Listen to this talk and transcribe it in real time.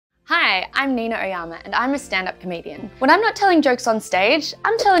Hi, I'm Nina Oyama and I'm a stand-up comedian. When I'm not telling jokes on stage,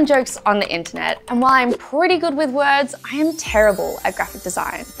 I'm telling jokes on the internet. And while I'm pretty good with words, I am terrible at graphic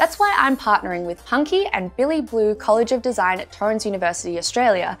design. That's why I'm partnering with Punkee and Billy Blue College of Design at Torrens University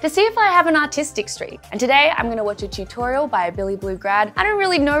Australia to see if I have an artistic streak. And today I'm gonna watch a tutorial by a Billy Blue grad. I don't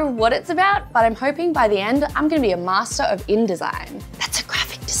really know what it's about, but I'm hoping by the end, I'm gonna be a master of InDesign. That's a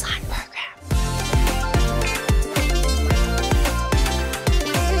graphic design program.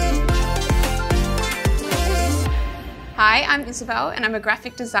 Hi, I'm Isabel and I'm a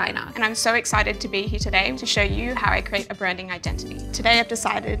graphic designer, and I'm so excited to be here today to show you how I create a branding identity. Today I've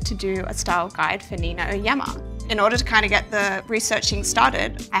decided to do a style guide for Nina Oyama. In order to kind of get the researching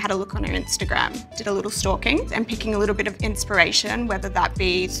started, I had a look on her Instagram, did a little stalking and picking a little bit of inspiration, whether that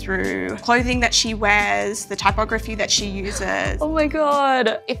be through clothing that she wears, the typography that she uses. Oh my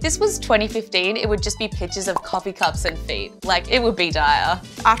God. If this was 2015, it would just be pictures of coffee cups and feet. Like, it would be dire.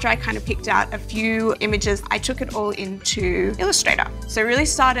 After I kind of picked out a few images, I took it all into Illustrator. So really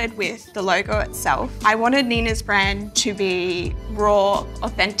started with the logo itself. I wanted Nina's brand to be raw,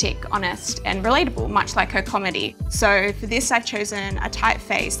 authentic, honest, and relatable, much like her comedy. So for this, I've chosen a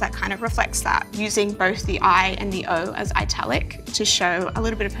typeface that kind of reflects that, using both the I and the O as italic to show a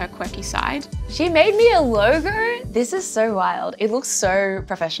little bit of her quirky side. She made me a logo? This is so wild. It looks so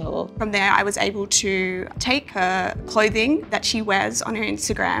professional. From there, I was able to take her clothing that she wears on her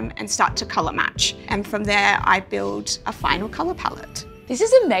Instagram and start to color match. And from there, I build a final color palette. This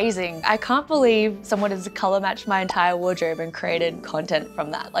is amazing. I can't believe someone has color matched my entire wardrobe and created content from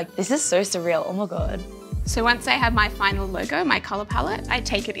that. Like, this is so surreal. Oh my God. So once I have my final logo, my color palette, I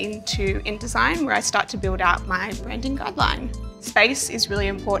take it into InDesign where I start to build out my branding guideline. Space is really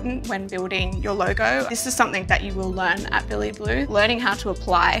important when building your logo. This is something that you will learn at Billy Blue, learning how to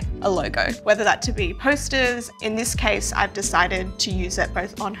apply a logo, whether that to be posters. In this case, I've decided to use it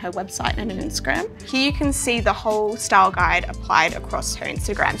both on her website and on Instagram. Here you can see the whole style guide applied across her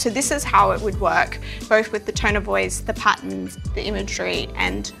Instagram. So this is how it would work, both with the tone of voice, the patterns, the imagery,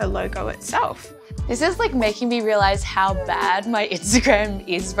 and her logo itself. This is like making me realize how bad my Instagram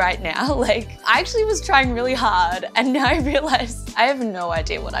is right now. Like, I actually was trying really hard and now I realize I have no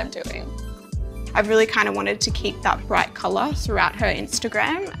idea what I'm doing. I've really kind of wanted to keep that bright color throughout her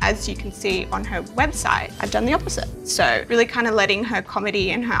Instagram. As you can see on her website, I've done the opposite. So really kind of letting her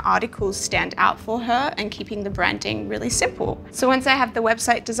comedy and her articles stand out for her and keeping the branding really simple. So once I have the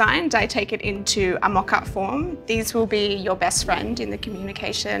website designed, I take it into a mock-up form. These will be your best friend in the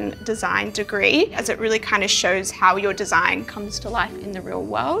communication design degree, as it really kind of shows how your design comes to life in the real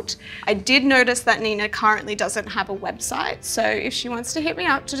world. I did notice that Nina currently doesn't have a website, so if she wants to hit me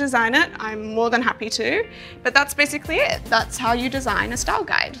up to design it, I'm more than happy to, but that's basically it. That's how you design a style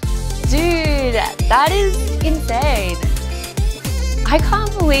guide. Dude, that is insane. I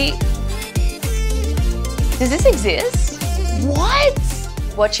can't believe, does this exist? What?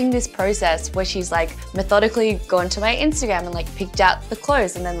 Watching this process where she's like methodically gone to my Instagram and like picked out the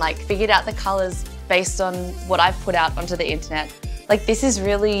clothes and then like figured out the colors based on what I've put out onto the internet. Like, this is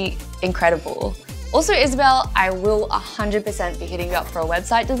really incredible. Also, Isabel, I will 100% be hitting you up for a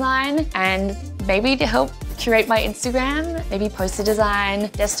website design and maybe to help curate my Instagram, maybe poster design,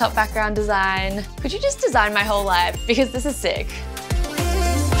 desktop background design. Could you just design my whole life? Because this is sick.